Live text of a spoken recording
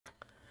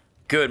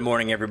Good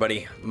morning,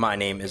 everybody. My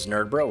name is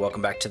NerdBro.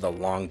 Welcome back to The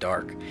Long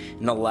Dark.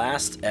 In the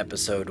last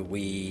episode,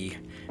 we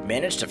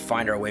managed to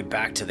find our way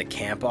back to the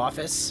camp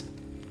office.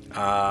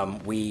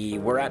 We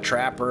were at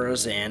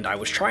Trappers, and I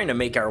was trying to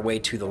make our way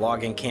to the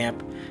logging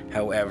camp.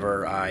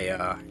 However,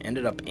 I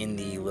ended up in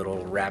the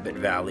little rabbit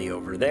valley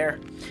over there.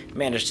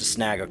 Managed to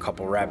snag a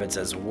couple rabbits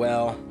as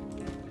well.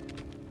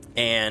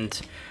 And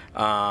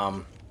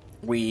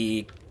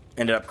we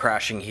ended up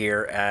crashing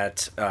here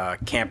at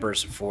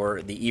Campers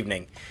for the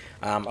evening.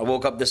 I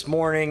woke up this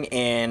morning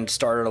and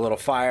started a little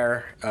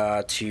fire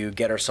to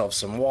get ourselves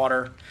some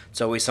water.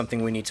 It's always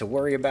something we need to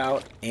worry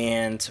about,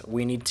 and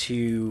we need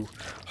to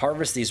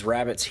harvest these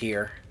rabbits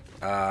here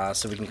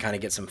so we can kind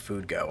of get some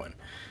food going.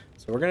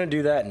 So we're going to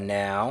do that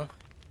now.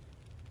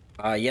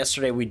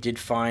 Yesterday we did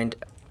find...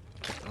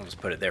 I'll just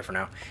put it there for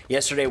now.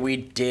 Yesterday we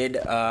did...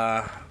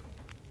 how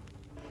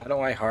do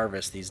I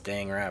harvest these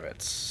dang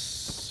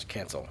rabbits?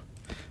 Cancel.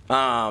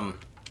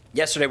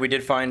 Yesterday we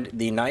did find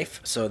the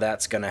knife, so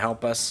that's going to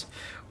help us.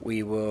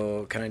 We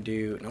will kind of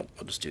do... Nope,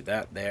 we'll just do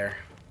that there.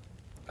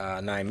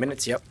 9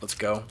 minutes, yep, let's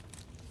go.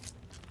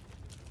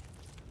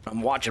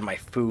 I'm watching my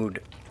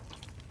food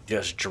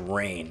just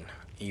drain,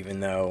 even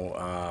though...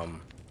 how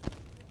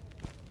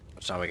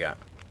much time we got?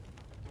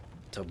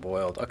 Till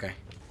boiled, okay,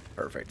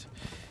 perfect.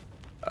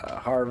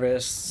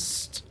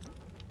 Harvest...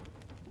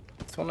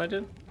 This one I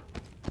did?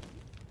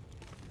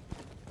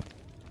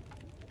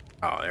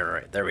 Oh,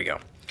 alright, there we go.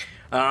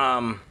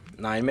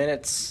 9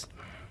 minutes.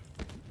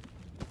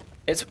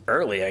 It's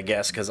early, I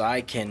guess, because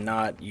I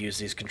cannot use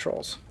these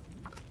controls.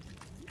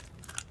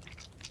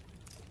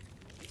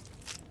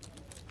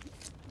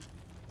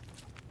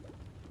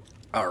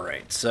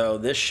 Alright, so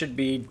this should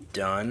be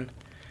done.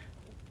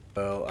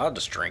 Well, I'll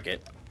just drink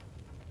it.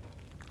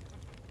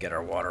 Get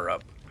our water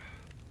up.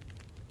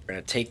 We're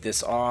going to take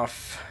this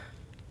off.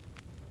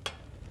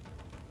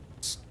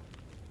 Let's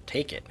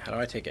take it. How do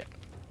I take it?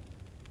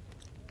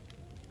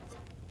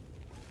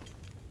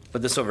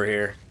 Put this over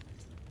here,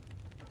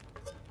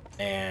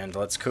 and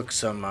let's cook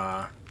some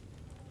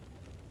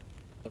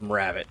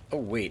rabbit. Oh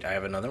wait, I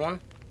have another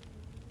one.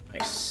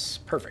 Nice,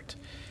 perfect.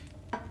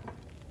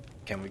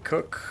 Can we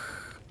cook?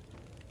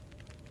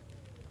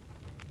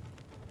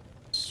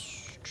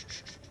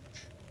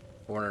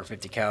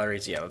 450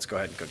 calories. Yeah, let's go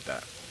ahead and cook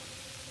that.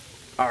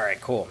 All right,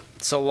 cool.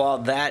 So while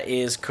that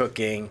is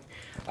cooking,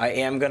 I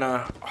am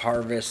gonna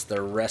harvest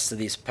the rest of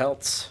these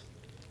pelts.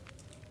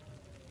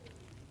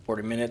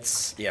 40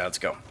 minutes. Yeah, let's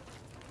go.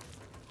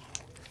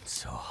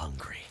 So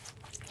hungry.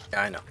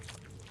 Yeah, I know.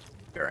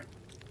 You're right.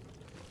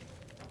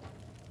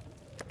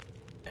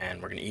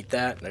 And we're gonna eat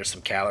that. There's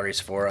some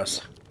calories for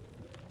us.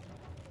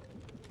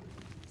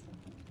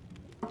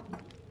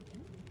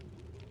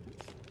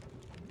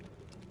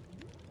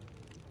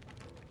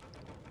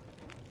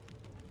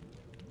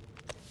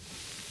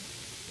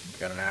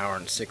 Got an hour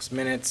and 6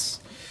 minutes.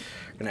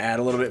 Gonna add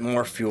a little bit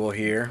more fuel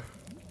here.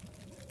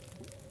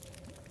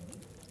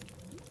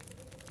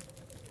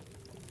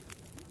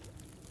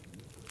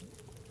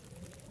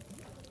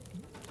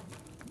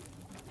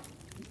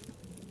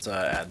 Let's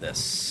add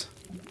this.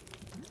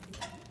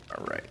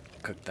 All right,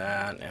 cook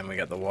that, and we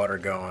got the water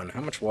going.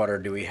 How much water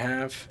do we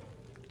have?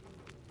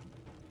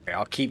 Okay,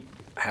 I'll keep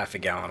half a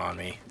gallon on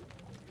me.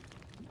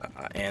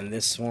 And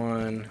this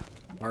one,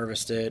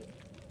 harvest it.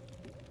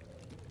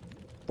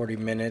 40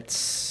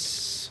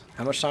 minutes.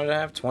 How much time do I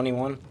have?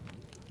 21?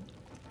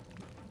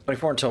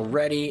 24 until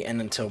ready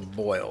and until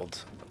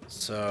boiled.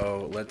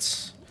 So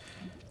let's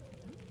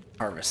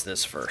harvest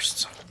this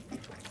first.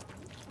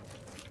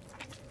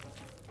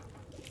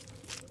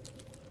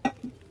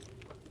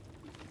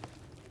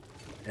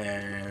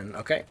 And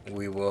okay,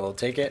 we will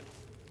take it,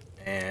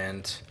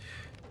 and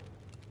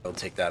we'll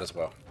take that as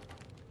well.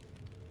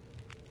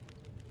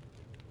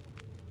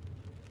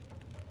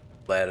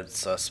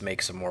 Let's us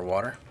make some more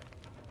water,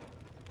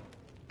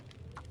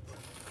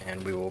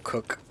 and we will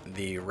cook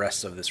the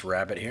rest of this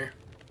rabbit here.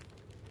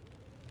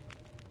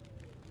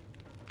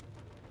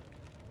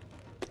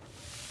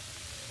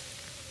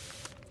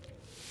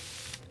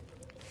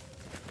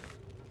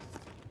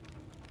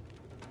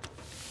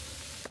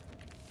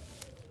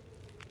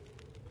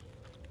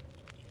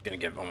 Gonna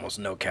give almost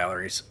no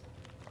calories.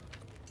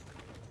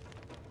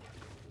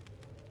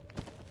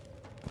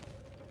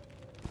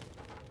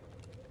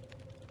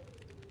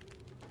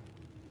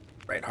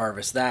 Right,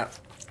 harvest that.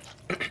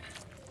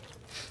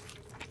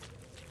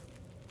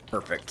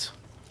 Perfect.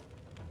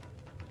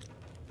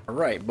 All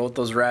right, both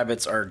those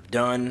rabbits are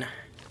done.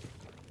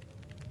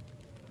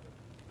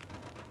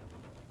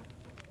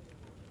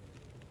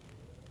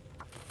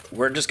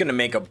 We're just gonna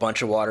make a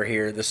bunch of water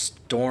here. The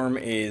storm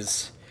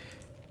is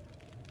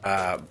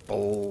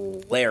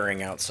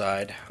blaring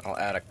outside. I'll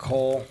add a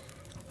coal.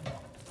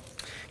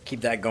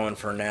 Keep that going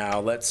for now.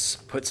 Let's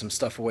put some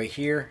stuff away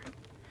here.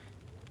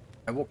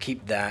 I will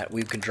keep that.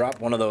 We can drop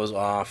one of those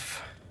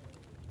off.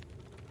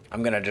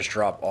 I'm gonna just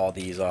drop all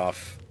these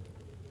off.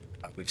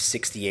 We have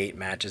 68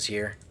 matches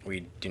here.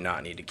 We do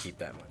not need to keep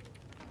that much.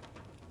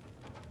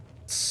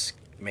 Let's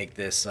make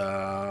this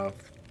 30.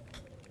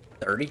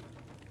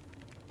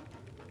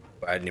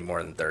 I need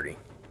more than 30.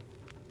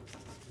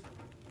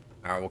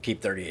 All right, we'll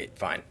keep 38.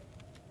 Fine.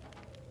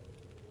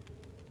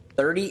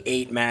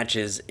 38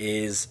 matches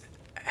is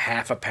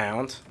half a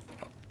pound,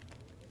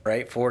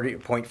 right?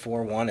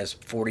 40.41 is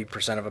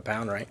 40% of a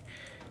pound, right?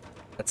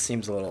 That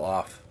seems a little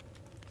off.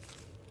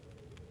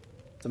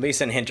 Somebody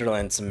send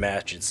Hinterland some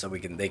matches so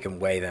they can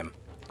weigh them.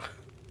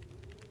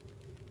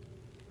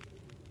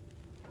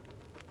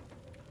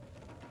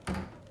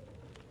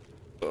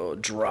 Oh,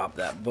 drop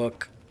that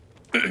book.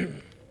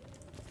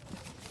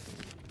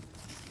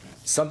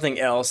 Something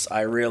else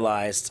I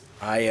realized,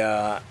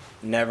 I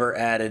never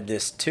added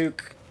this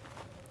toque.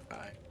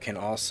 I can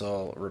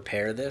also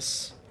repair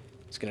this.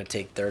 It's gonna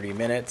take 30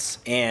 minutes.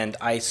 And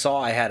I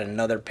saw I had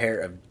another pair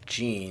of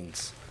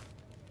jeans.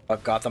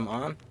 I've got them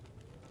on.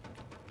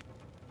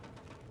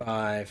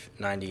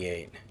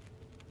 598.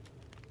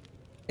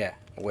 Yeah,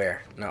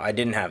 where? No, I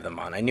didn't have them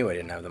on. I knew I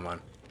didn't have them on.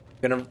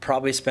 I'm gonna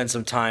probably spend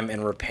some time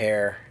and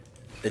repair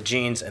the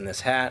jeans and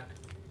this hat.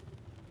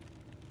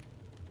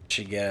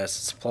 Should guess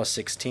it's plus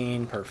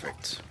 16.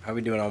 Perfect. How are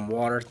we doing on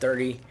water?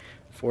 30,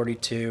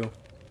 42.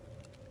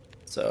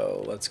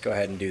 So let's go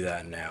ahead and do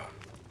that now.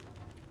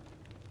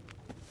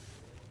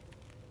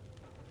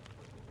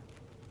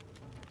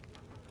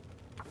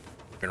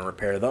 We're gonna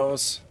repair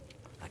those.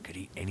 I could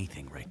eat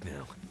anything right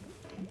now.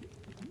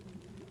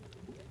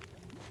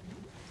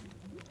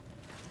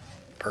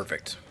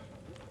 Perfect.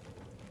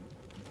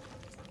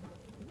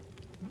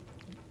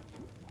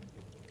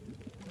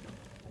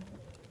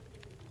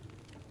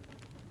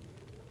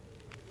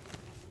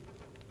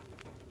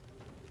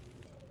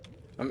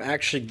 I'm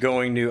actually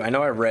going to, I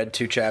know I read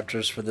 2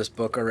 chapters for this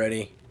book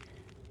already.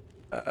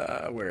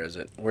 Where is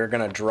it? We're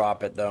gonna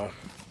drop it though.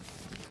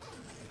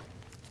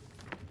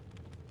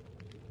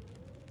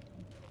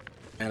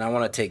 And I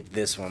want to take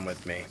this one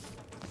with me.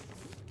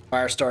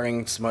 Fire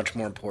starting is much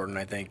more important,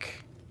 I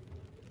think.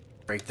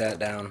 Break that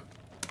down.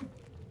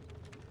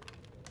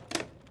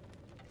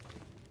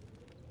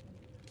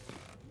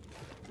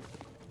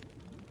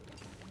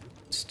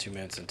 It's 2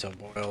 minutes until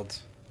boiled.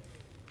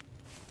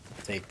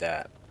 Take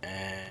that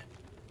and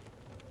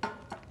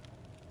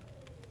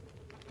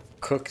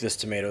cook this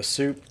tomato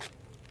soup.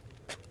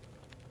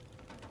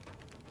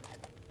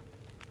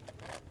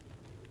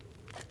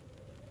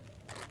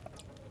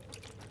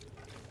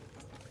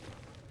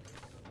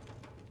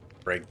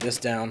 Break this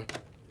down.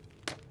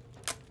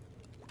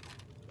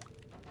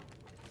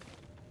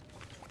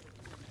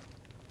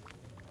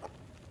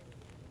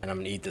 And I'm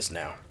gonna eat this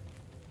now.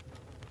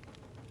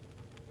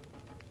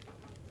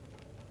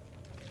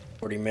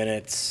 40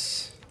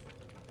 minutes.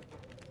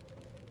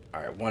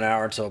 All right, 1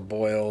 hour till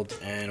boiled,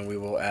 and we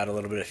will add a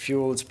little bit of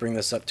fuel. Let's bring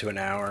this up to an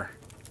hour.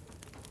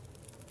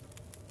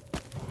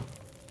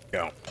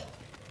 Go.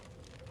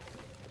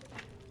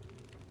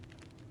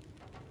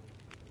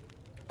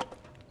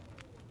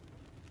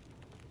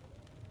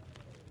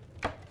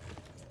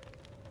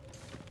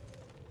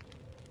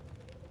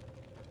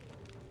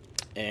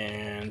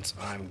 And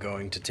I'm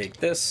going to take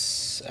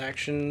this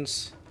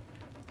actions.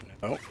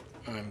 No,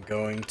 I'm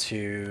going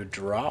to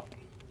drop.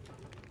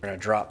 We're gonna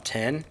drop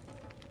 10.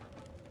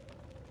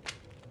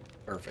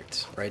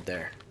 Perfect, right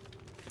there.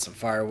 Some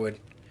firewood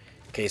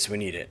in case we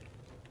need it.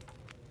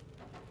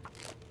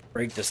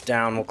 Break this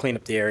down. We'll clean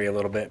up the area a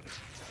little bit.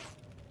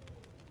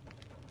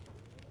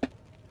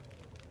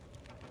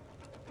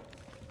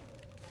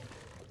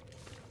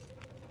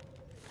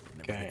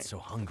 Never been so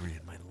hungry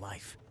in my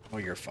life. Oh,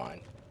 you're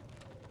fine.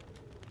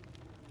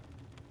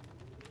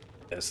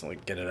 Let's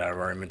get it out of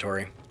our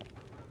inventory.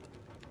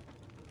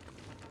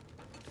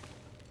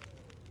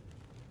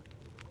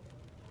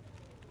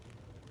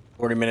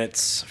 $40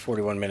 minutes,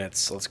 41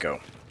 minutes. Let's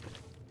go.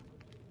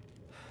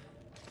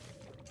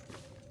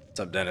 What's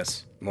up,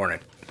 Dennis? Morning.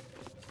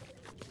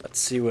 Let's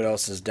see what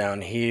else is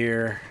down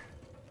here.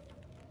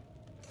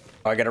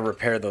 Oh, I gotta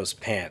repair those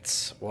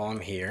pants while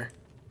I'm here.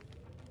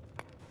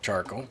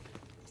 Charcoal.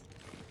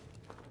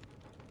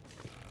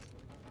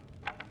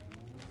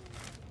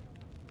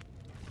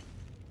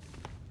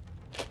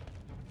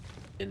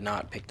 Did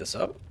not pick this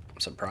up. I'm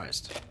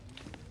surprised.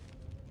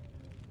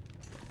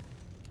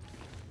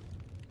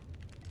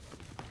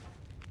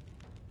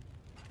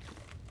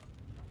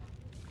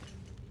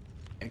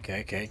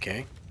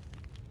 Okay.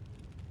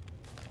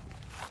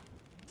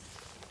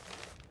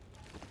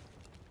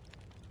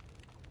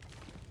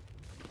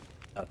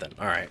 Nothing.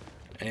 Alright.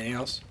 Anything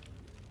else?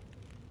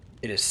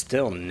 It is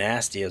still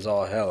nasty as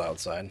all hell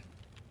outside.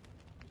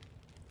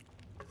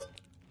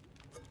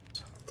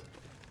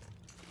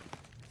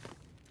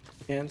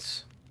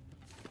 Is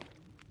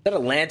that a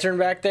lantern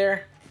back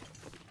there?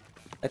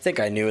 I think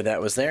I knew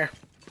that was there.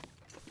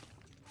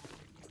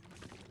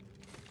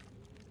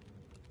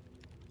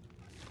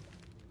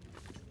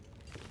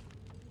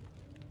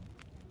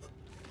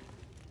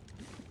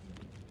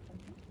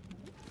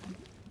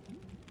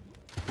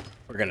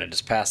 We're gonna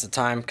just pass the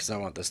time because I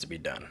want this to be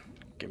done.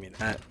 Give me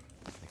that.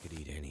 I could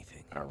eat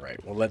anything.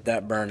 Alright, we'll let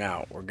that burn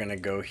out. We're gonna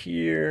go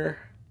here.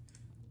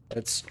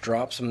 Let's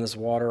drop some of this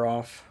water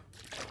off.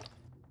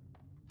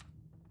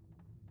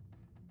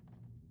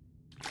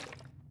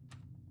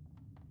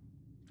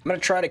 I'm gonna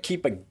try to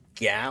keep a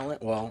gallon.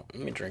 Well,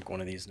 let me drink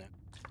one of these now.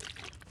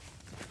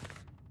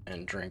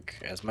 And drink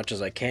as much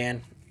as I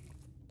can.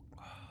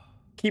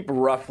 Keep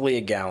roughly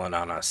a gallon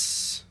on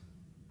us.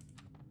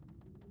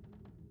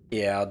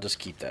 Yeah, I'll just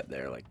keep that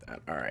there like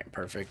that. All right,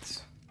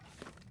 perfect.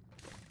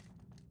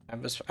 I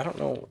don't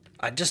know.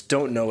 I just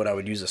don't know what I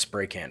would use a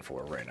spray can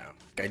for right now.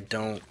 I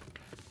don't.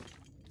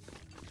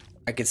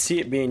 I could see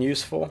it being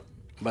useful,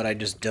 but I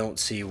just don't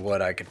see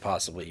what I could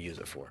possibly use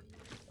it for.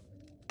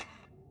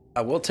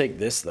 I will take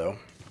this though.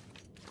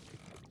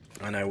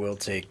 And I will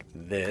take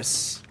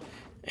this.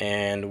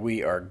 And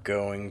we are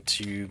going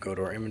to go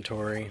to our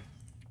inventory.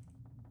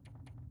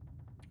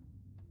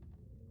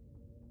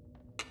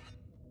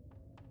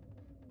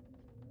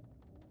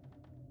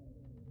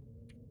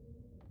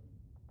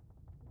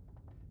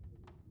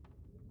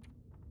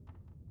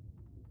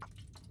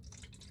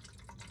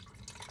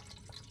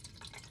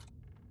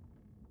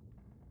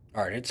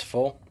 All right, it's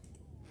full.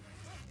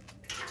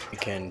 We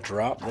can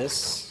drop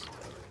this.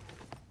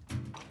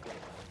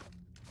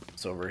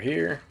 It's over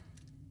here.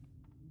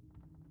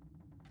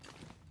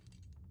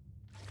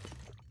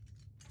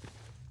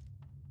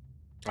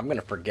 I'm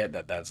gonna forget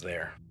that that's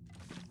there.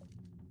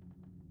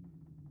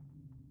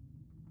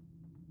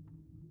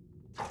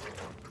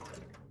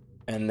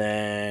 And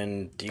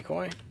then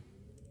decoy.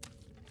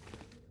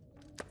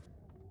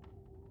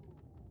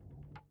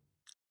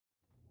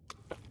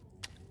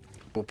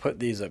 We'll put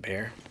these up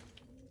here.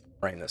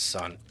 Right in the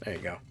sun. There you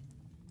go.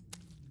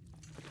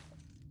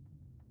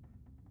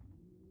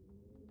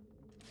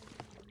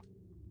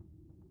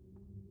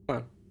 Come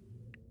on.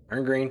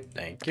 Turn green.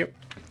 Thank you.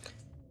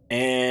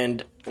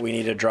 And we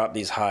need to drop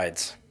these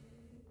hides.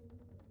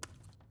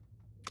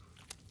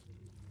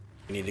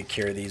 We need to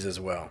cure these as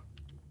well.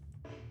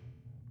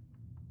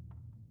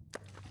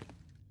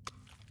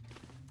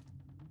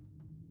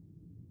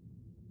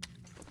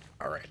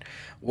 All right.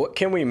 What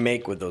can we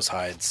make with those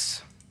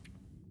hides?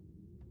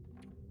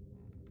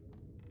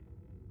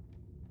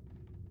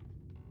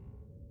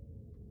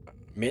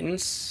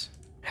 Mittens,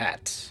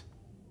 hats.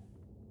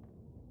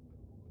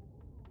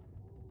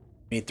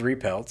 We need 3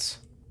 pelts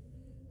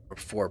or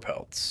 4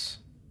 pelts.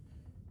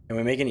 Can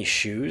we make any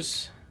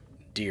shoes?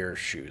 Deer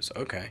shoes.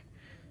 Okay.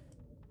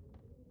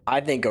 I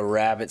think a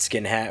rabbit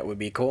skin hat would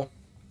be cool.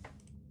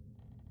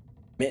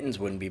 Mittens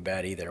wouldn't be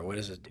bad either. What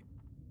does it do?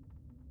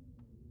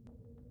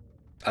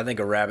 I think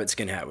a rabbit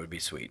skin hat would be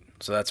sweet.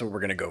 So that's what we're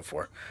going to go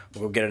for.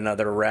 We'll get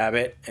another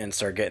rabbit and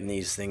start getting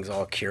these things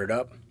all cured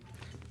up.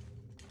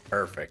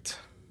 Perfect.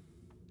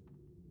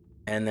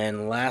 And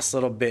then last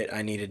little bit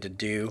I needed to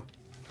do.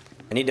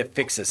 I need to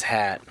fix this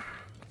hat.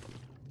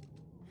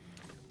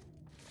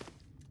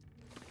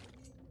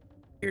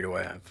 Here do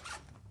I have?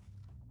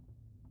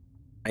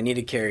 I need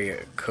to carry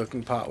a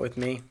cooking pot with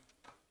me.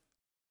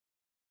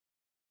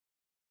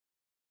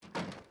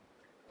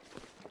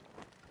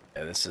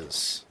 Yeah, this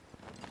is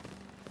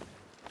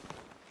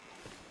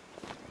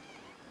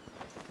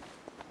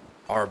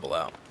horrible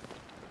out.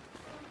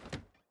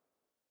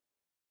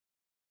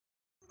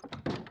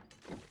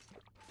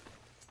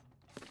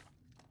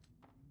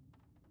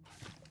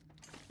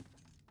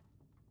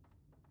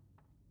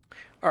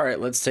 All right,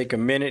 let's take a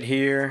minute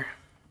here.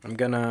 I'm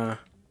gonna...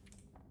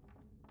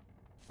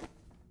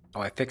 Oh,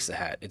 I fixed the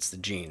hat. It's the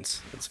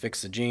jeans. Let's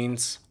fix the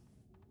jeans.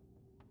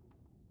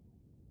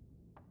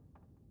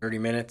 30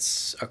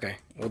 minutes. Okay,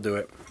 we'll do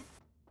it.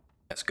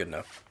 That's good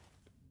enough.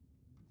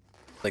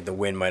 Like the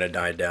wind might have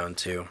died down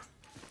too.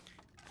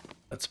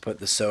 Let's put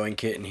the sewing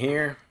kit in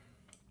here.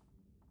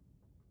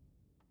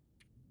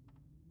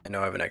 I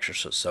know I have an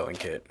extra sewing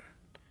kit.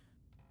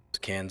 Those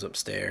cans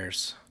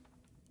upstairs.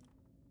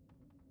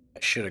 I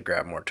should have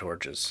grabbed more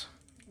torches.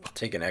 I'll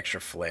take an extra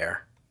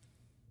flare.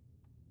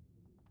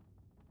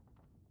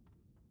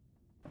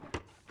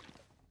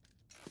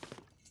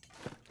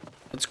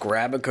 Let's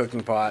grab a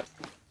cooking pot.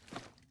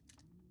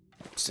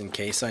 Just in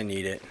case I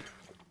need it.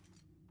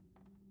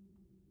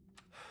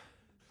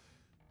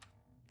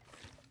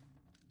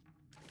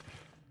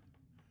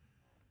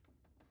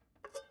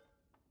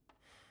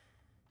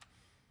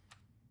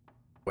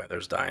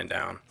 Weather's dying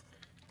down.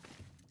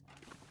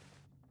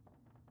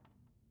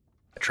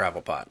 A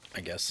travel pot,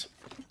 I guess.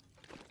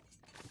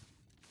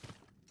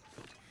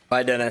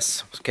 Bye,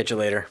 Dennis. Catch you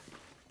later.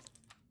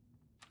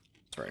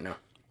 That's right now.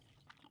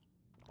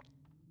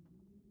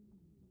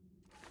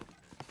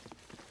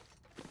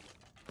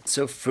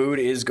 So food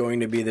is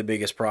going to be the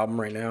biggest problem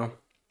right now.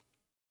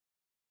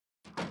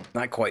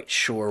 Not quite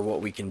sure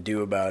what we can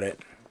do about it.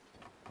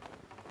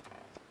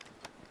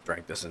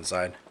 Drank this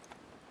inside.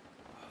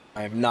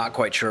 I'm not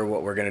quite sure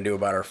what we're going to do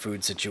about our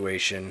food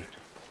situation.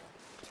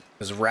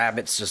 Because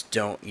rabbits just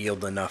don't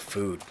yield enough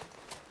food.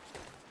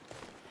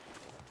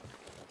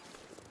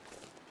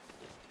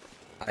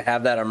 I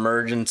have that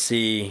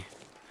emergency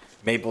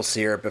maple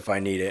syrup if I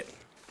need it.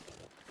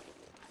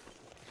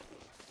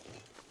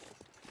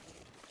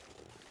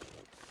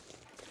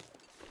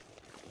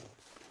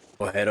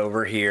 We'll head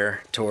over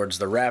here towards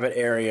the rabbit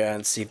area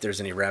and see if there's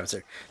any rabbits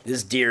there.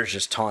 This deer is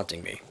just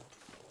taunting me.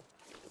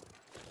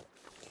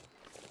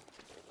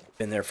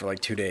 Been there for like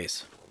 2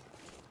 days.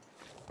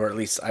 Or at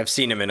least I've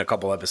seen him in a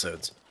couple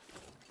episodes.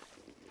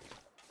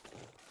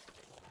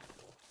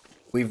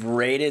 We've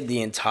raided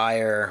the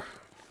entire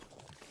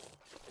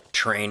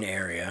train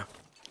area.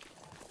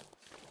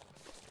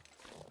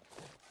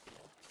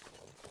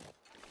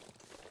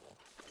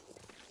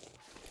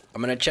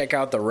 I'm gonna check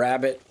out the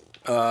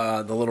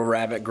little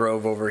rabbit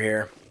grove over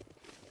here.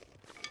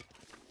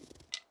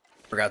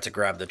 Forgot to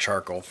grab the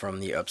charcoal from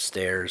the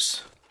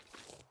upstairs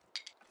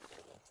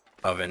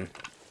oven,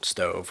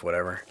 stove,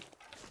 whatever.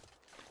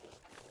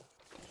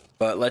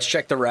 But let's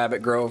check the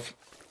rabbit grove.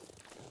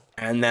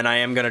 And then I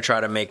am gonna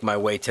try to make my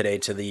way today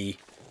to the...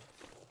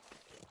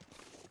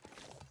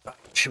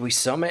 Should we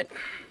summit?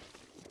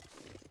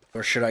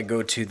 Or should I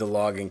go to the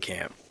logging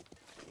camp?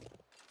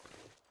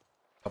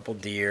 Couple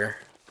deer.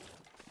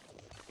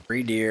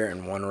 3 deer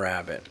and 1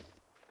 rabbit.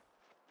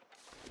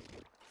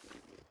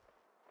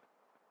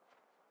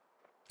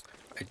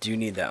 I do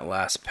need that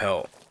last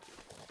pelt.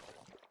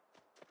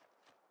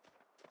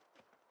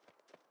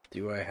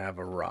 Do I have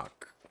a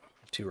rock?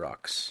 2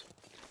 rocks.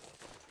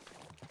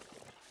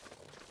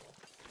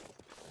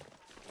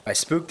 I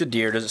spooked the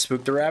deer. Does it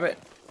spook the rabbit?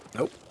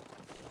 Nope.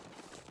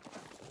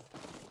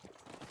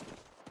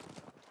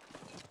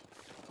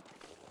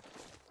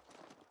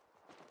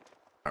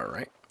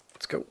 Alright,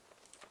 let's go.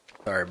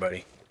 Sorry,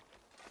 buddy.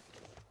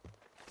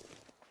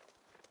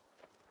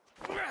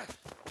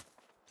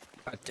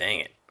 God dang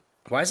it.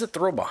 Why does it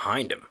throw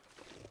behind him?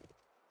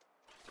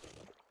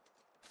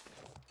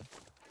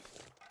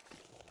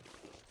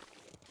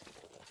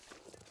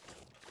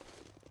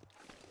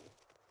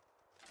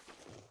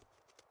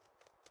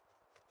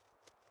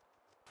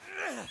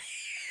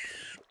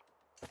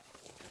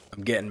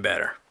 I'm getting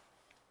better.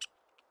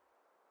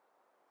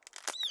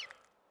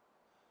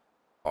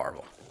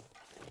 Horrible.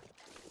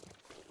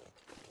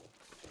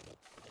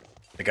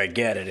 Like, I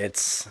get it,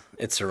 it's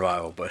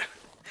survival, but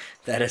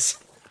that is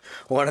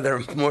one of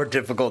the more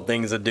difficult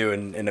things to do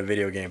in a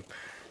video game.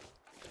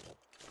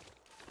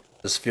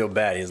 Just feel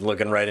bad, he's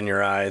looking right in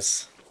your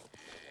eyes.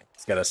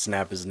 He's gotta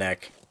snap his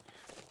neck.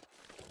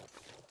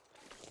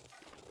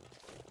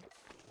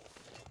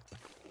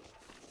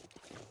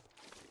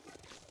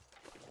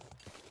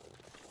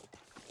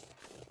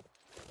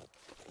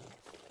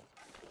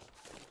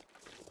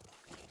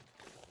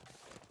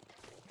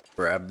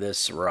 Grab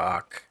this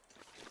rock.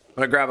 I'm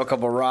gonna grab a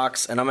couple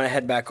rocks and I'm gonna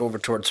head back over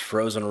towards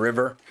Frozen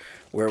River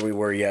where we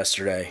were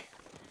yesterday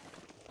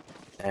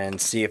and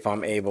see if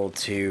I'm able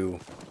to...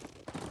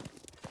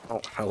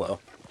 Oh, hello.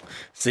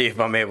 See if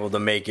I'm able to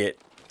make it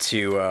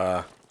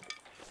to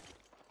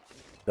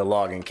the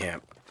logging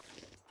camp.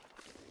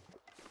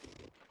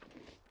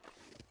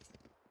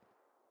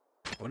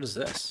 What is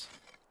this?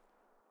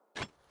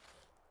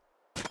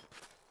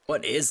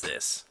 What is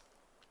this?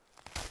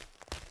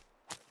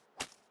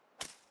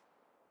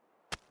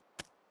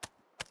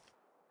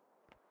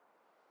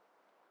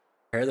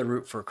 Prepare the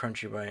root for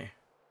crunchy by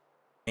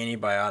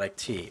antibiotic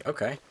tea.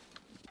 Okay.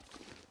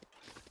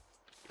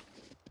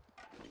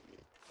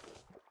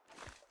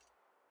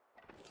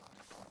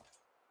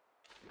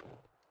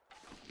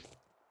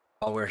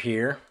 While we're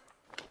here,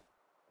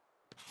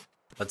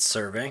 let's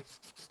survey.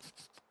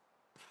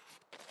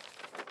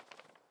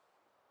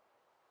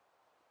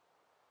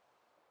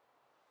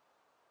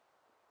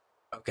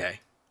 Okay.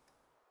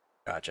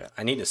 Gotcha.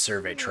 I need to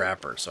survey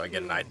Trapper so I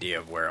get an idea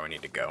of where I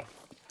need to go.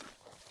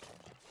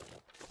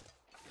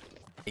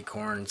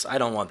 Acorns. I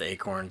don't want the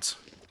acorns.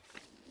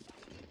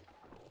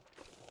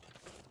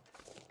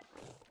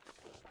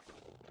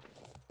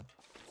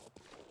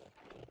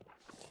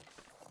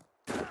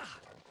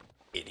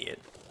 Idiot.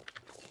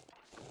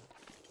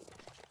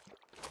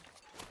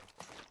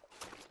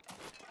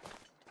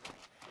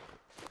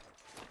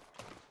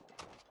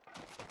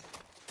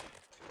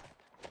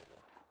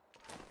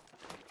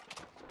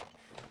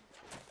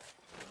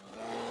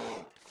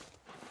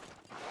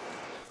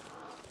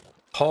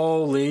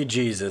 Holy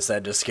Jesus,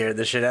 that just scared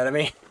the shit out of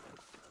me.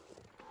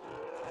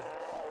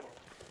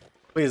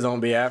 Please don't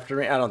be after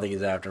me. I don't think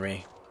he's after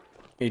me.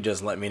 He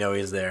just let me know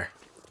he's there.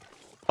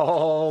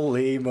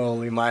 Holy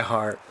moly, my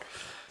heart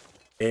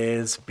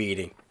is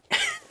beating.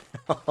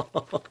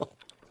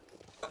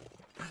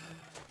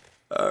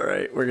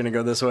 Alright, we're gonna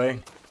go this way.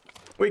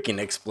 We can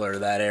explore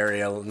that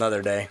area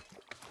another day.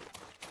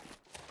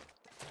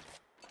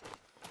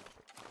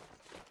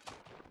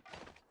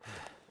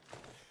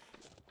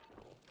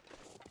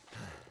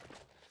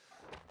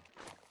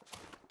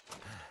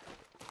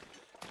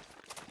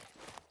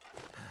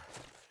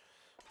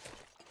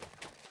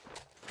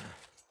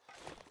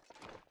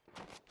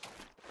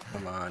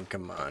 Come on,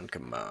 come on,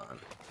 come on.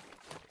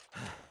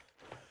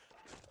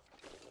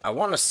 I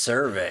want to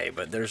survey,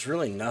 but there's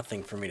really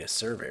nothing for me to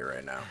survey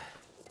right now.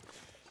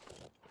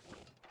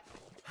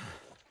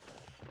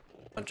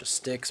 Bunch of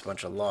sticks,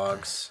 bunch of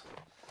logs.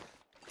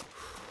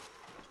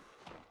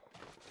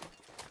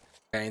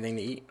 Got anything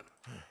to eat?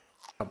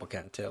 Couple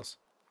cattails.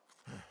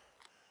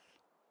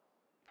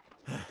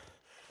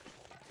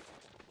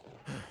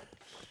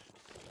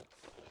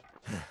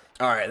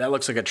 Alright, that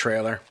looks like a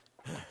trailer.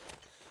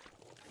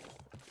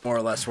 More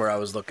or less where I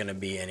was looking to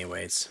be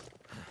anyways.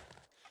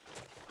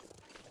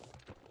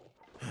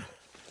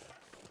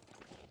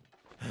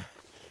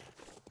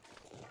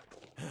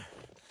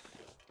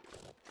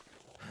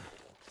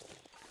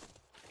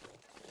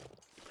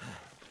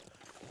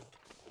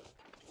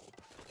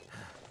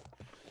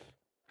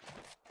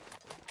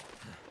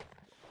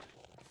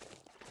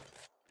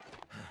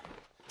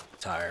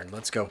 tired.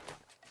 Let's go.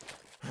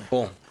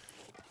 Cool.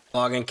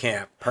 Log in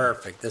camp.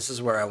 Perfect. This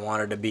is where I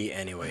wanted to be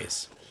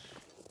anyways.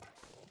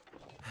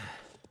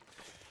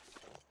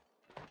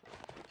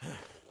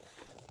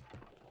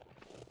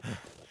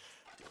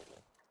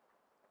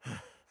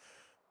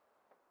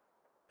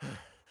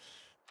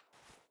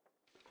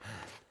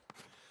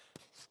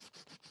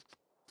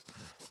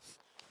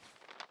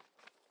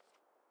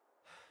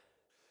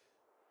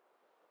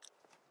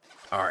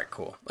 All right,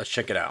 cool. Let's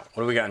check it out.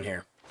 What do we got in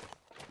here?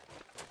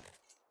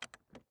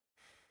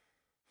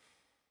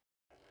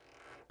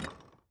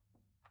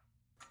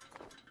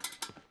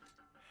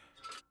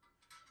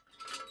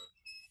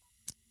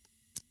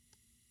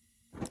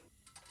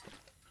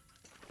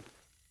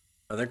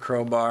 Another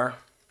crowbar.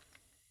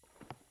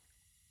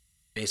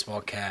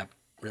 Baseball cap.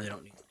 Really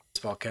don't need a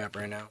baseball cap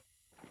right now.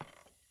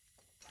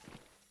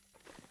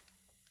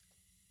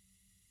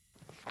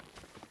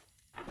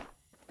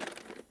 I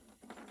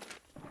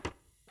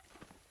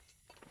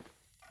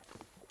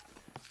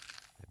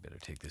better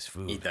take this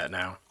food. Eat that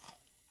now.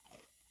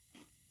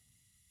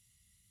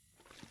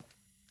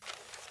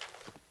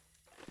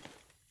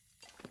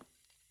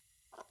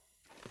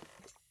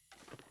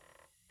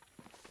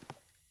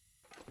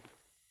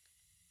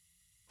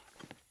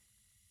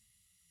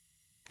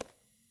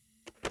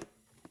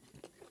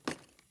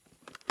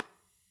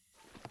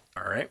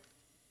 All right.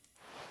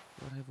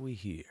 What have we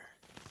here?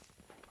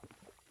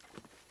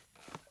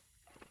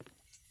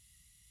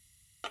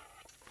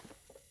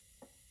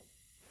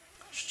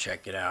 Let's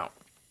check it out.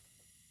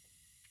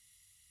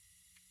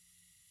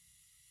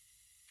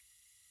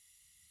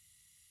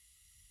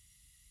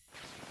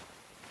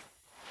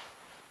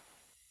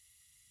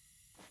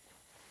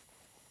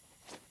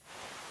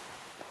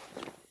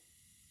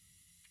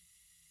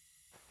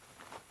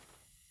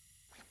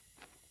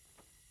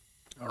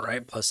 All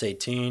right, plus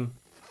 18.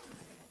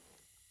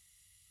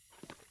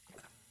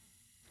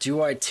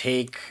 Do I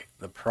take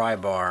the pry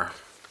bar?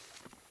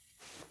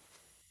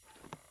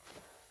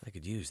 I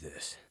could use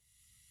this.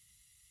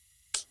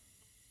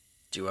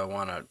 Do I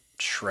want to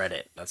shred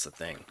it? That's the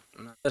thing.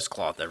 There's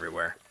cloth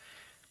everywhere.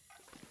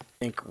 I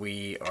think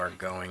we are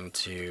going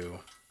to...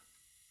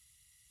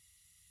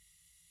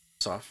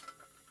 This off.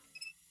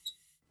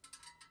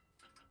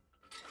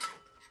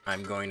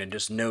 I'm going to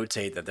just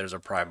notate that there's a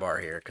pry bar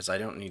here, because I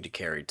don't need to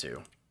carry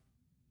two.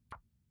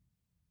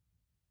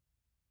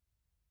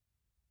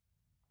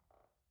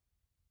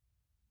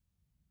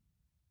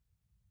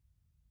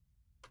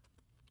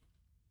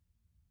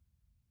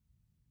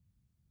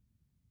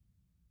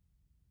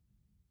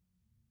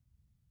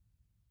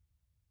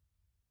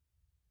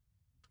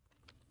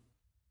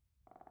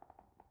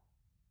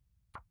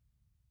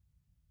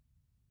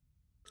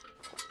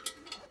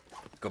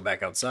 Go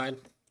back outside.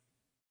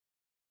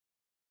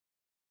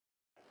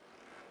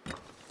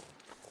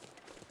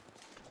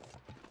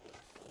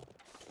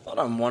 Thought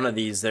on one of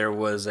these there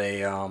was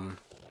a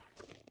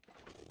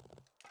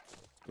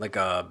like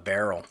a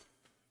barrel.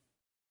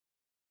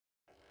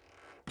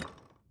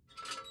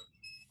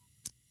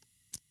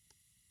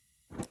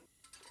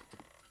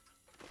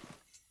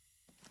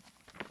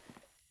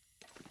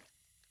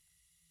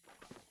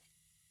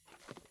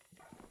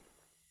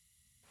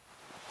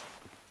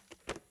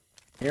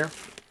 Here.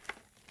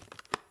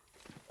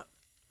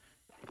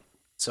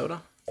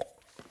 Soda.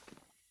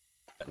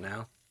 But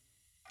now.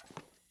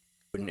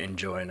 Wouldn't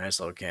enjoy a nice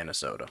little can of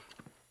soda.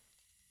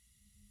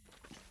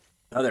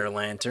 Another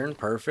lantern,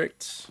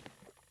 perfect.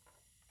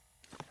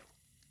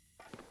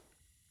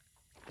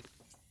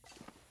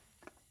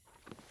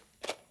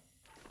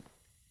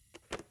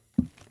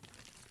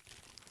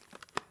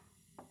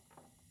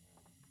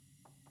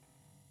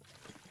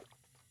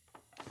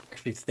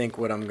 Actually think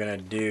what I'm gonna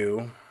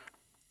do.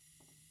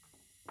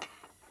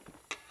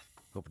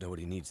 Hope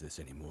nobody needs this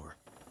anymore.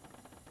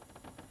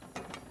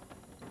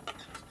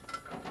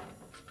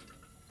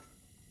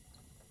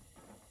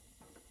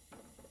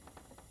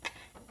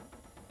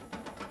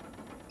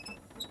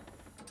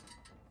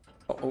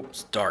 Oh,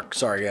 it's dark.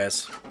 Sorry,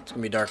 guys. It's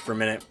gonna be dark for a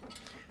minute.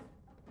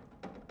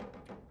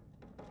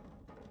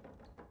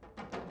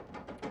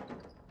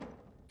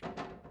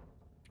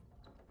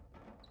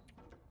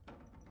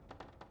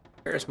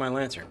 Where's my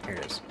lantern? Here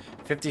it is.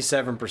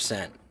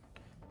 57%.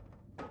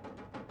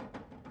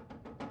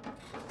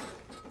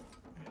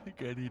 I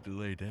think I need to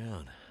lay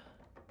down.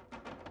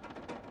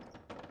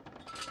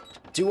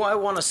 Do I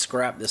want to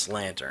scrap this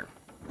lantern?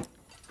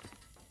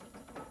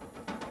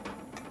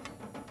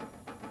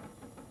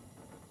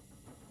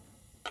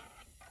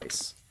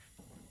 Nice.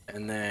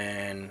 And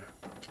then...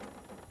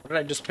 what did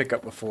I just pick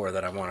up before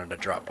that I wanted to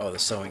drop? Oh, the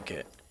sewing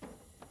kit.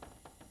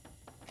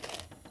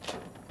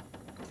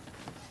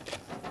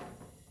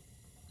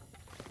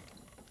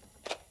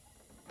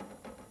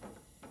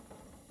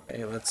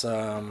 Okay, let's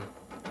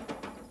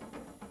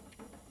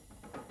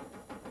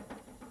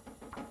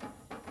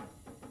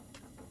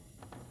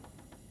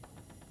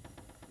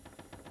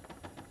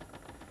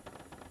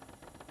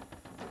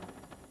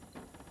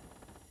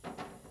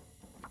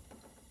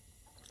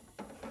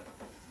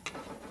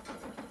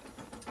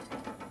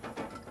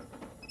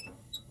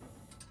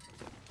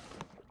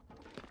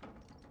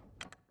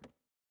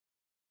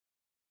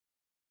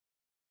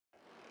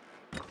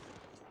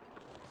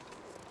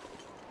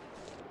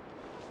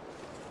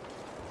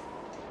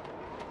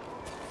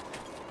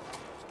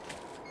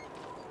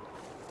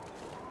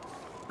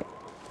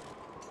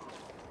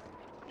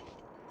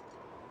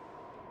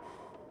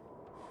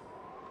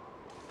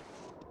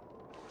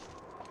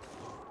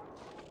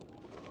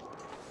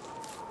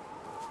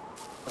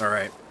All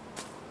right.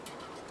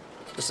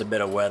 Just a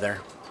bit of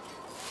weather.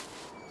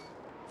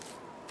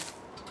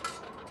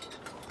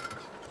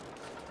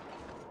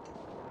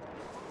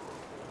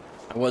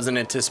 I wasn't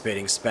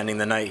anticipating spending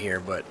the night here,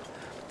 but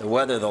the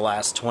weather the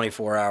last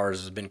 24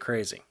 hours has been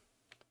crazy.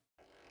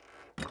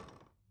 Let's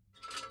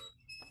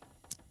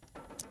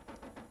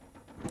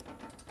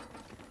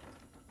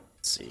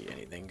see,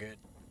 anything good?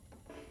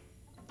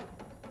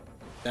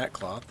 That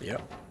cloth,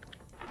 yep.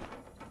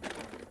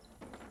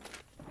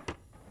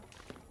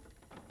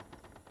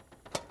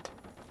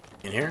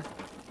 In here?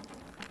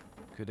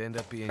 Could end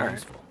up being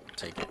useful. Right,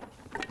 take it.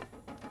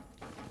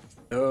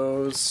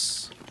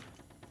 Those...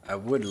 I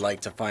would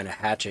like to find a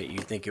hatchet.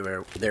 You'd think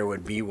there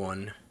would be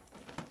one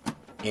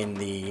in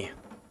the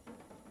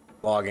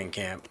logging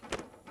camp.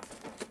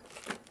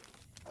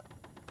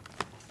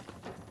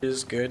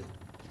 Is good.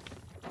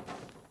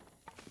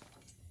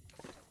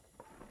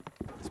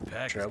 This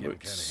pack is getting kind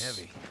of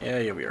heavy. Yeah,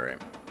 you'll be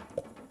alright.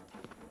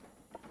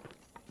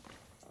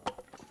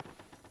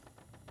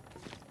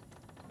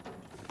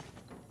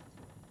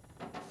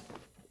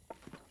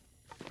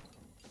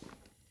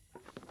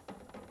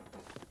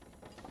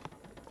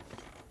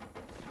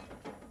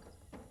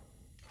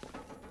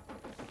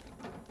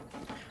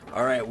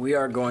 Alright, we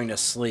are going to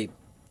sleep.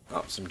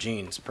 Oh, some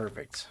jeans.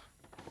 Perfect.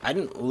 I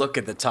didn't look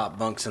at the top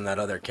bunks in that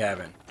other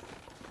cabin.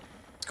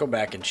 Let's go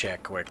back and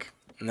check quick.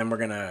 And then we're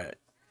going to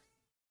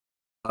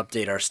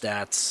update our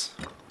stats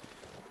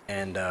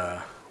and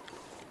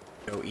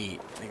go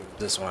eat. I think it was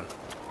this one.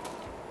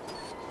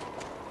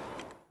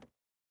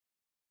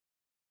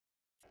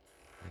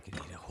 I could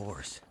eat a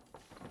horse.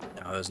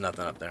 No, there's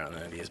nothing up there on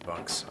any of these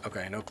bunks.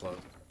 Okay, no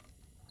clothes.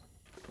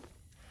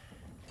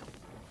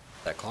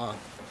 That cloth.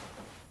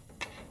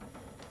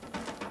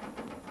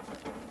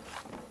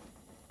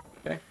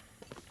 Okay.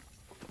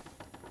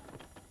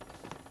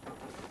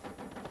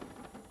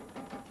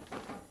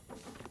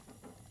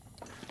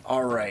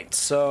 Alright,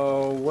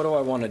 so what do I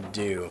want to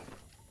do?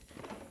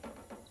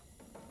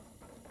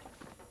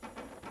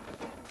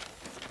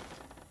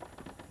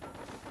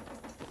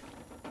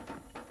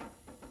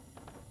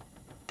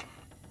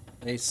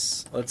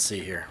 Let's see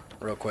here,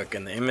 real quick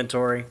in the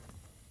inventory.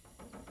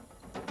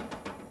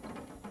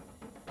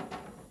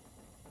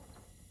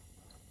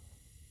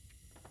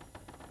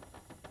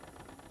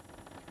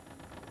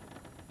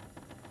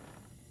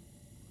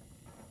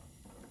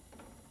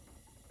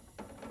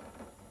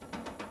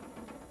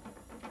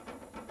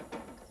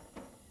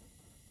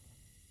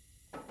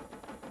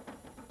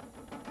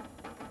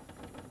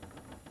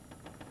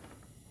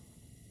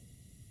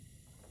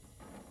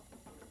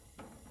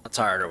 How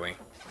tired are we?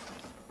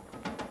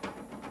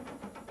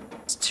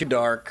 It's too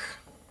dark.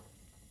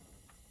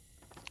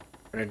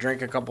 We're gonna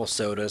drink a couple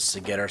sodas to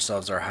get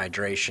ourselves our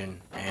hydration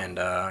and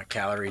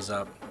calories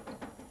up.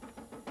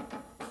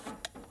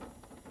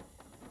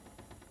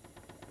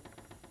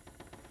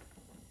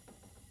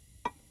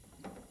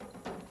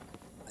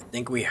 I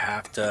think we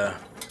have to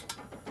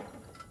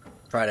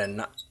try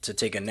to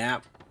take a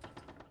nap.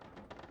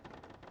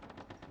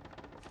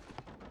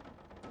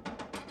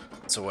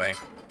 It's away.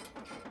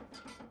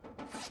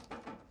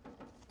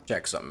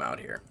 Check something out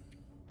here.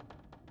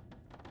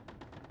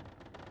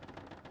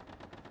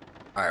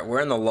 Alright,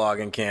 we're in the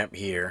logging camp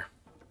here.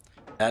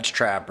 That's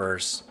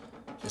trappers.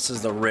 This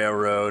is the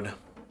railroad.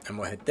 And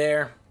we'll hit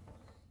there.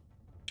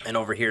 And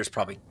over here is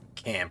probably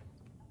camp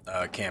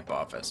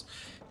office.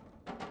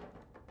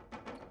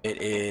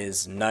 It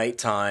is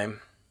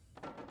nighttime.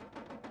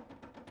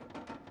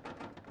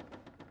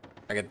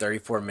 I get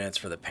 34 minutes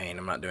for the pain.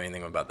 I'm not doing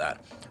anything about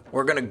that.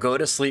 We're gonna go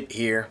to sleep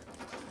here.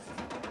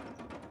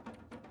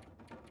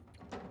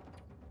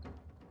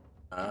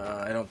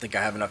 I don't think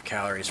I have enough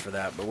calories for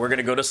that, but we're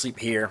gonna go to sleep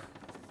here.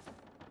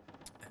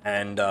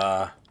 And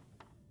we're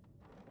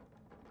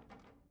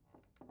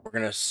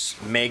gonna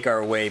make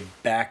our way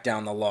back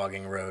down the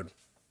logging road.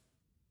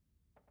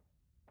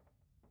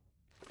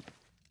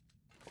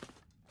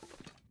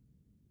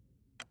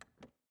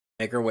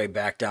 Make our way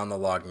back down the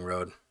logging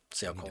road.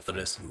 See how cold it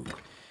is.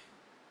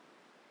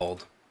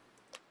 Cold.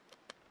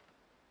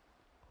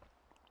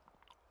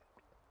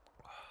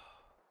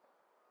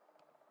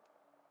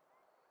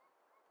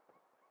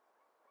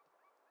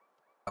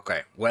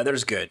 Okay,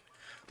 weather's good.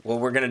 What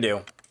we're gonna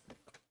do,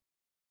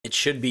 it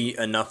should be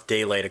enough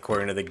daylight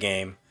according to the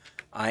game.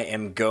 I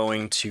am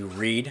going to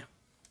read.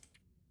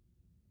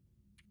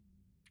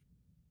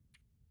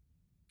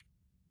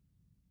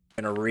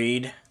 I'm gonna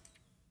read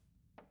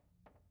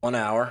 1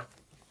 hour.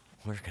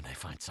 Where can I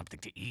find something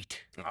to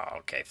eat? Oh,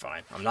 okay,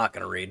 fine. I'm not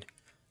gonna read.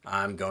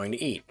 I'm going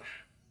to eat.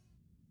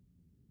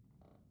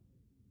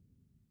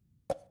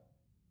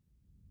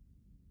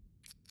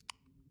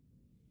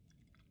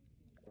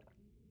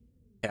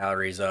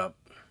 Calories up.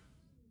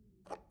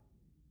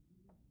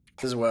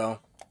 As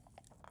well.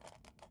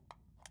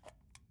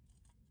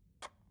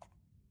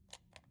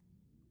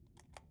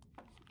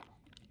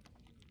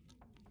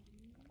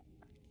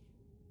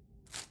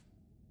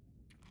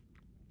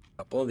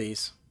 Couple of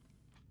these.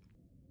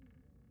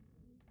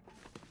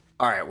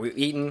 All right, we've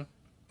eaten.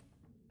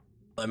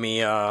 Let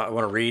me. I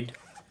want to read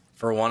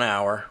for 1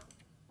 hour.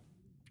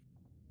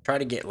 Try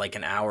to get like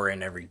an hour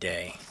in every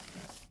day.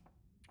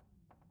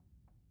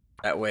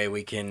 That way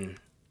we can,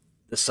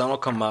 the sun will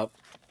come up.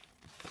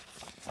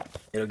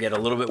 It'll get a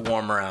little bit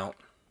warmer out.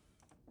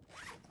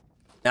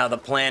 Now the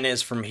plan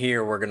is from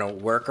here, we're gonna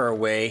work our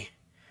way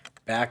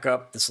back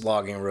up this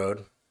logging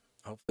road.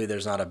 Hopefully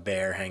there's not a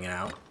bear hanging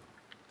out.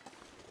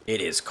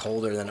 It is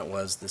colder than it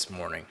was this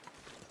morning.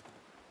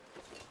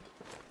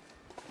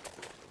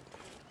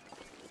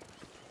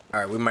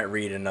 Alright, we might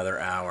read another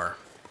hour.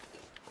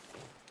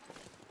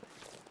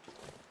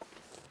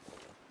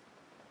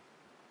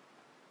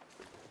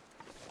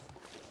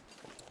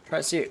 Try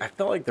to see, I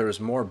felt like there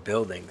was more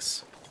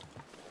buildings.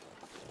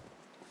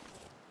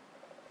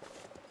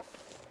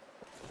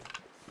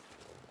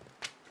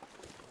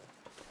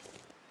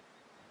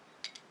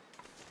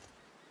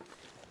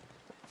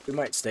 We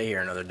might stay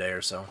here another day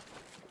or so.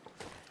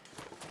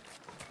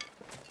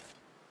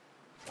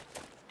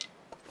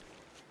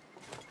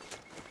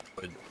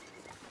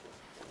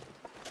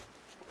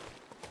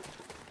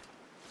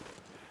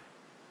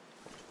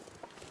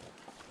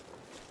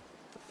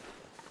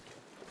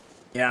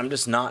 Yeah, I'm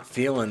just not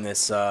feeling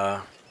this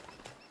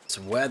this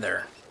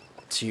weather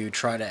to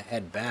try to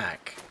head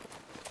back.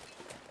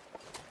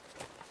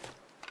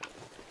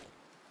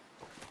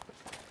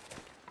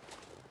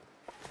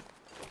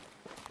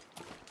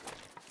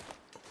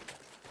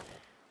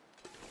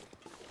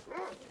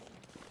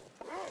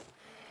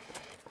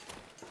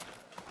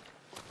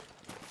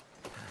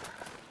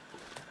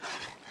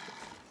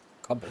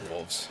 Couple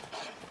wolves.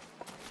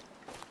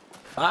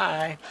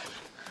 Bye.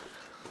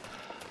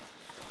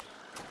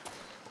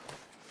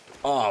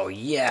 Oh,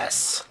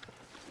 yes.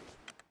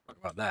 Talk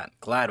about that.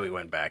 Glad we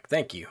went back.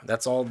 Thank you.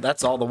 That's all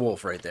the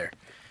wolf right there.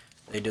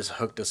 They just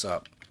hooked us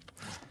up.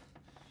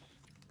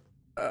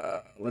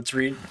 Let's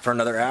read for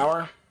another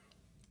hour.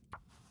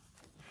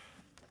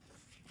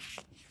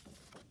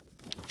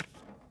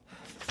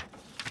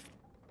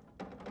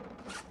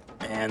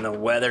 And the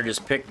weather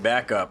just picked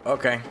back up.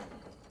 Okay.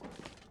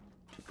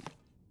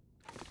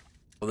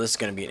 Well, this is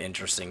going to be an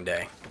interesting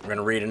day. We're going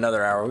to read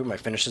another hour. We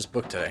might finish this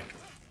book today.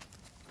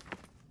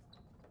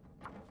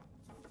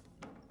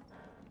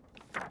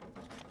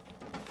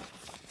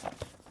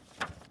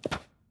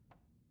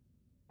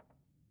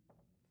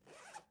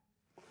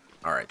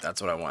 Alright,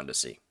 that's what I wanted to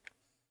see.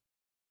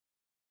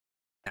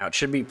 Now, it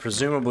should be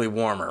presumably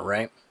warmer,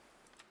 right?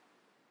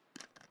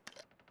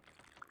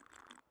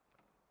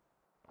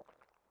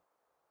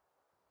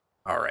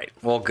 Alright,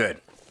 well,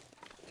 good.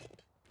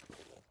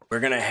 We're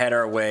going to head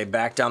our way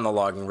back down the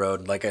logging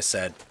road, like I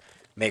said.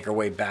 Make our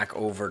way back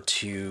over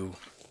to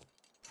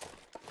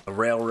the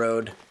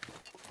railroad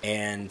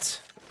and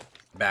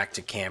back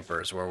to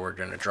campers, where we're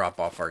going to drop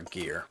off our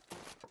gear.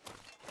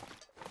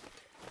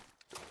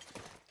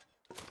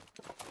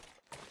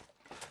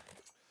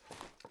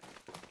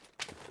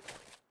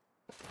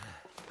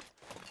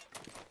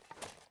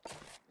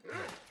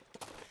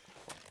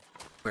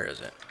 Where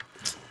is it?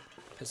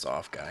 Piss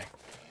off, guy.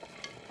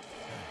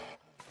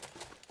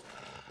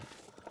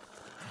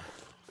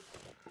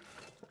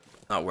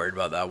 Not worried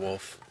about that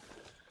wolf.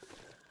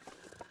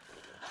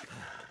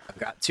 I've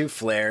got 2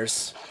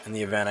 flares in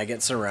the event I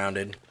get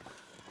surrounded.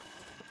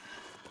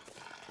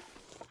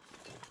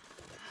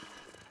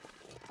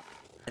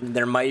 And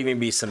there might even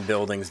be some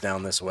buildings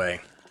down this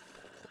way.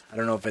 I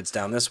don't know if it's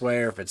down this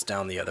way or if it's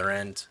down the other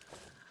end.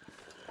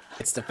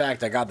 It's the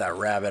fact I got that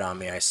rabbit on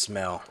me I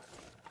smell.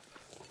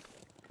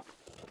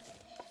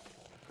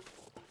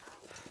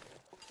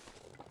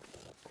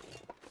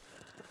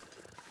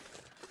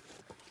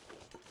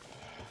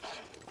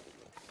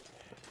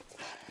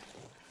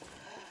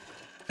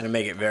 Gonna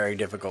make it very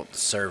difficult to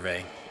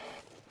survey.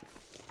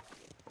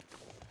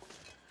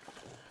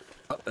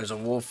 Oh, there's a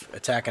wolf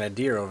attacking a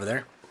deer over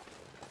there.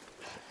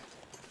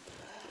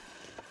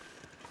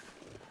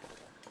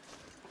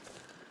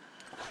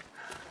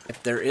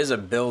 If there is a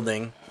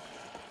building,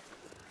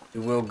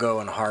 we will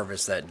go and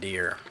harvest that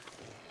deer.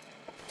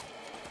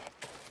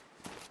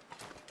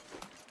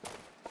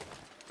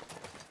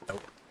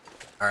 Nope.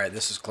 Alright,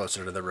 this is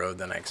closer to the road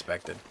than I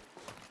expected.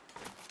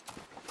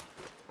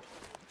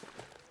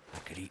 I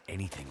could eat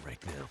anything right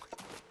now.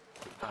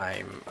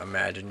 I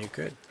imagine you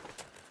could.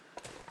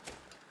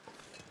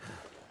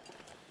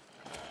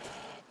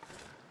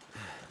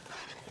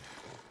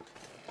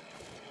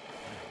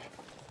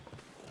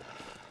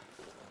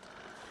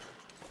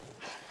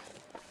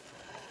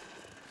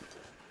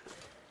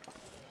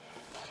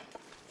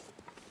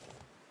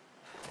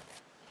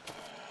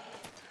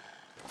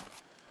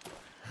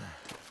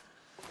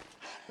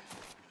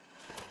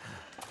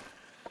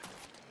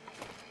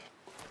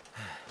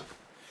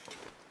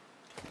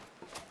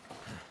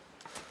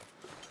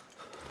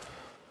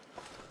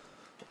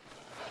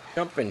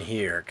 Jump in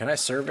here. Can I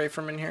survey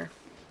from in here?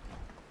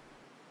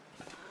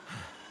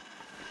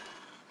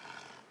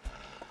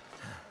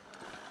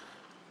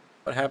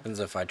 What happens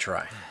if I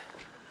try?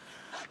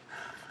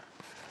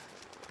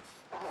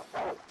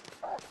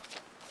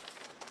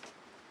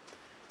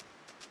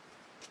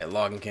 At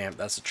logging camp,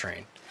 that's a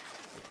train.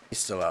 He's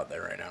still out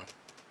there right now.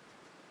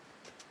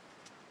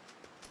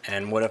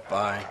 And what if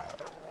I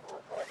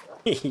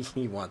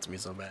He wants me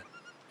so bad.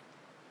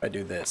 If I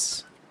do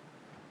this.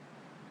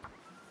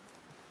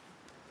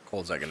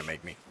 Cold's that gonna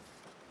make me?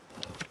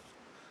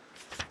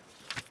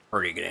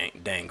 Pretty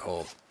dang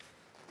cold.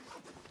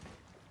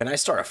 Can I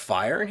start a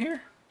fire in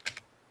here?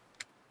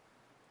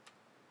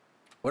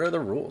 What are the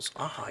rules?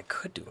 Oh, I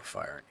could do a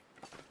fire in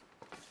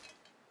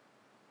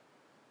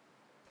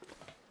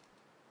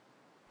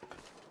here.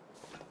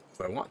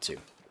 Do I want to?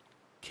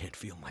 Can't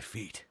feel my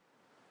feet.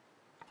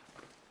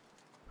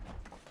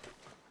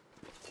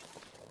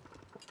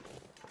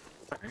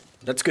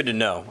 That's good to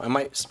know. I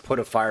might put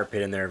a fire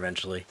pit in there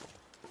eventually.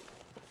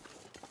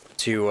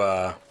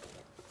 To,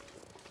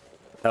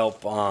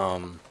 help,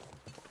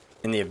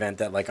 in the event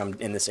that, like, I'm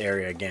in this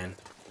area again.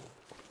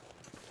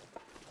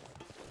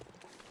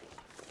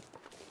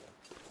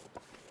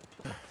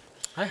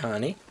 Hi,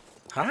 honey.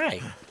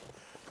 Hi.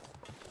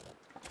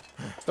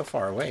 So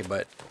far away,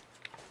 but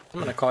I'm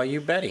gonna call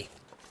you Betty.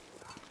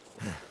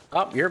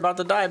 Oh, you're about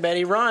to die,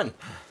 Betty. Run!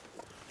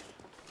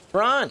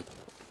 Run!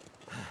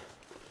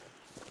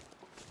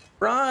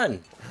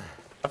 Run!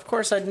 Of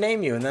course I'd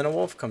name you, and then a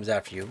wolf comes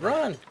after you.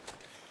 Run!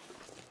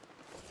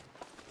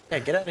 Yeah,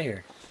 get out of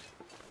here.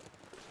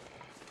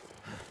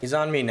 He's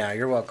on me now.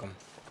 You're welcome.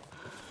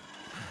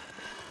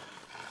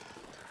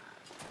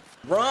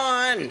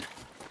 Run!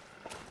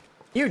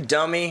 You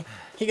dummy.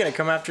 He gonna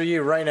come after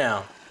you right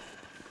now.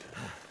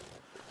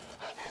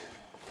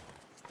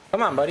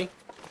 Come on, buddy.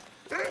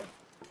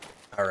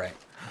 Alright.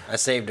 I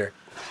saved her.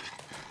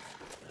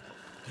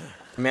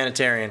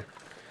 Humanitarian.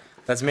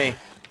 That's me.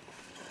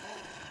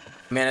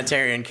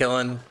 Humanitarian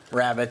killing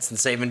rabbits and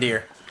saving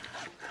deer.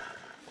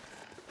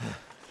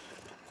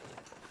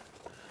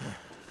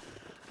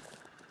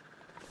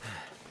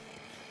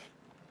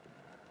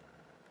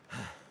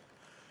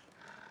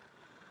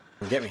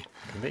 Come get me.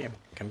 Come get me.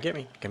 Come get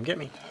me. Come get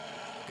me.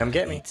 Come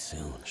get me.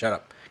 Soon. Shut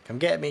up. Come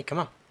get me. Come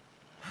on.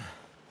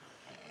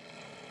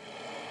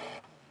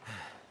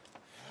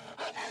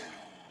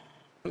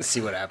 Let's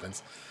see what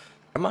happens.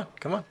 Come on.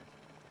 Come on.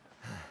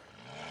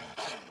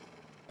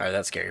 Alright,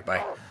 that's scary.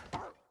 Bye.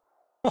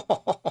 I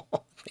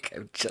think I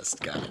just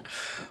got it.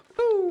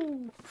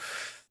 Woo.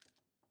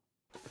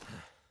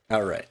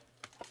 Alright.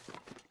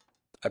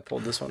 I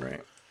pulled this one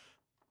right.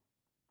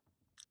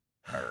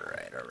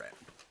 Alright, alright.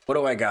 What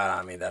do I got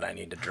on me that I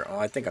need to draw? Oh,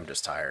 I think I'm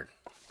just tired.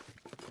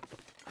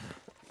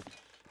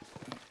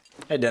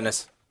 Hey,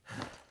 Dennis.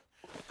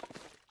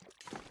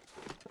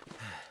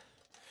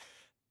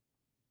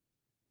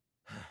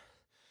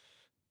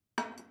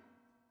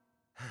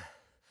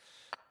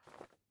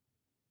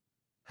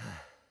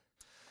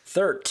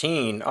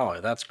 $13.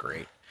 Oh, that's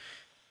great.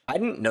 I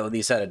didn't know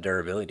these had a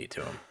durability to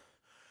them.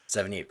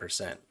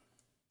 78%.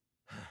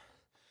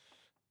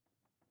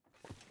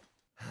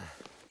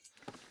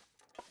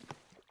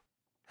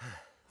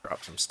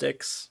 Drop some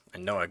sticks. I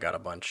know I got a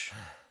bunch.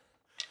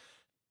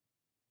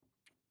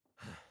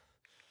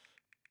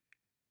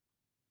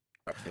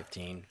 Drop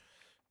 15.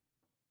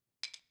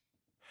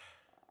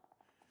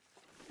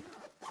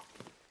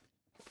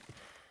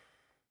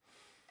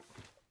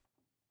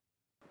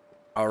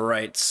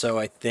 Alright, so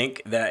I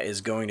think that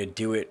is going to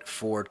do it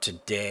for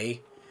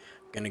today.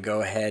 I'm going to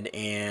go ahead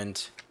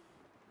and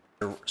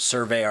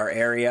survey our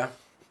area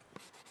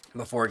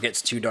before it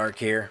gets too dark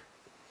here.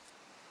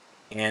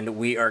 And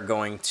we are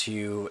going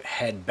to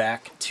head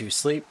back to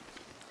sleep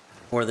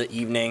for the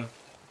evening.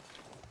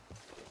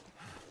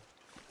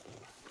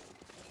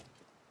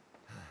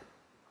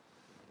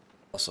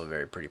 Also a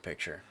very pretty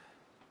picture.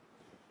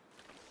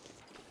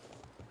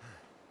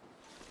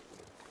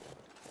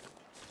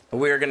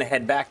 We are going to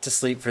head back to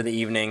sleep for the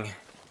evening,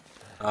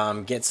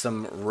 get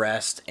some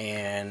rest,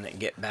 and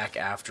get back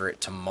after it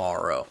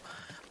tomorrow.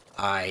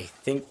 I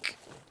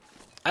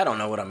don't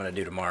know what I'm going to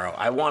do tomorrow.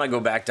 I want to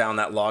go back down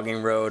that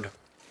logging road.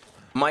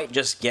 Might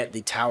just get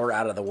the tower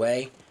out of the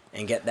way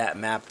and get that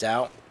mapped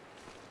out.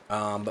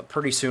 But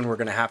pretty soon we're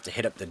going to have to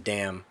hit up the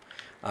dam.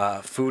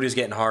 Food is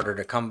getting harder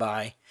to come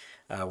by.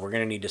 We're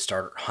going to need to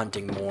start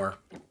hunting more.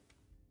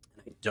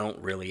 I don't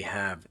really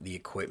have the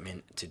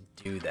equipment to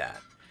do that.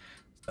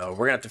 So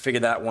we're going to have to figure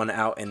that one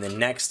out in the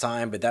next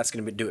time, but that's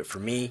going to do it for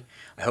me.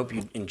 I hope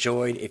you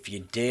enjoyed. If you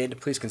did,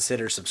 please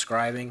consider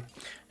subscribing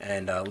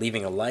and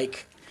leaving a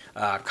like.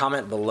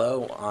 Comment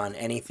below on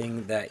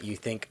anything that you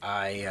think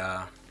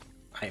I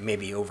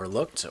maybe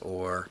overlooked,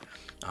 or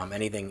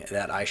anything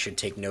that I should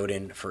take note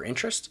in for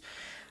interest.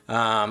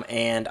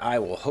 And I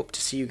will hope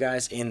to see you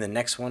guys in the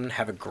next one.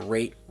 Have a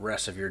great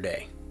rest of your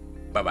day.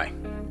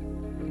 Bye-bye.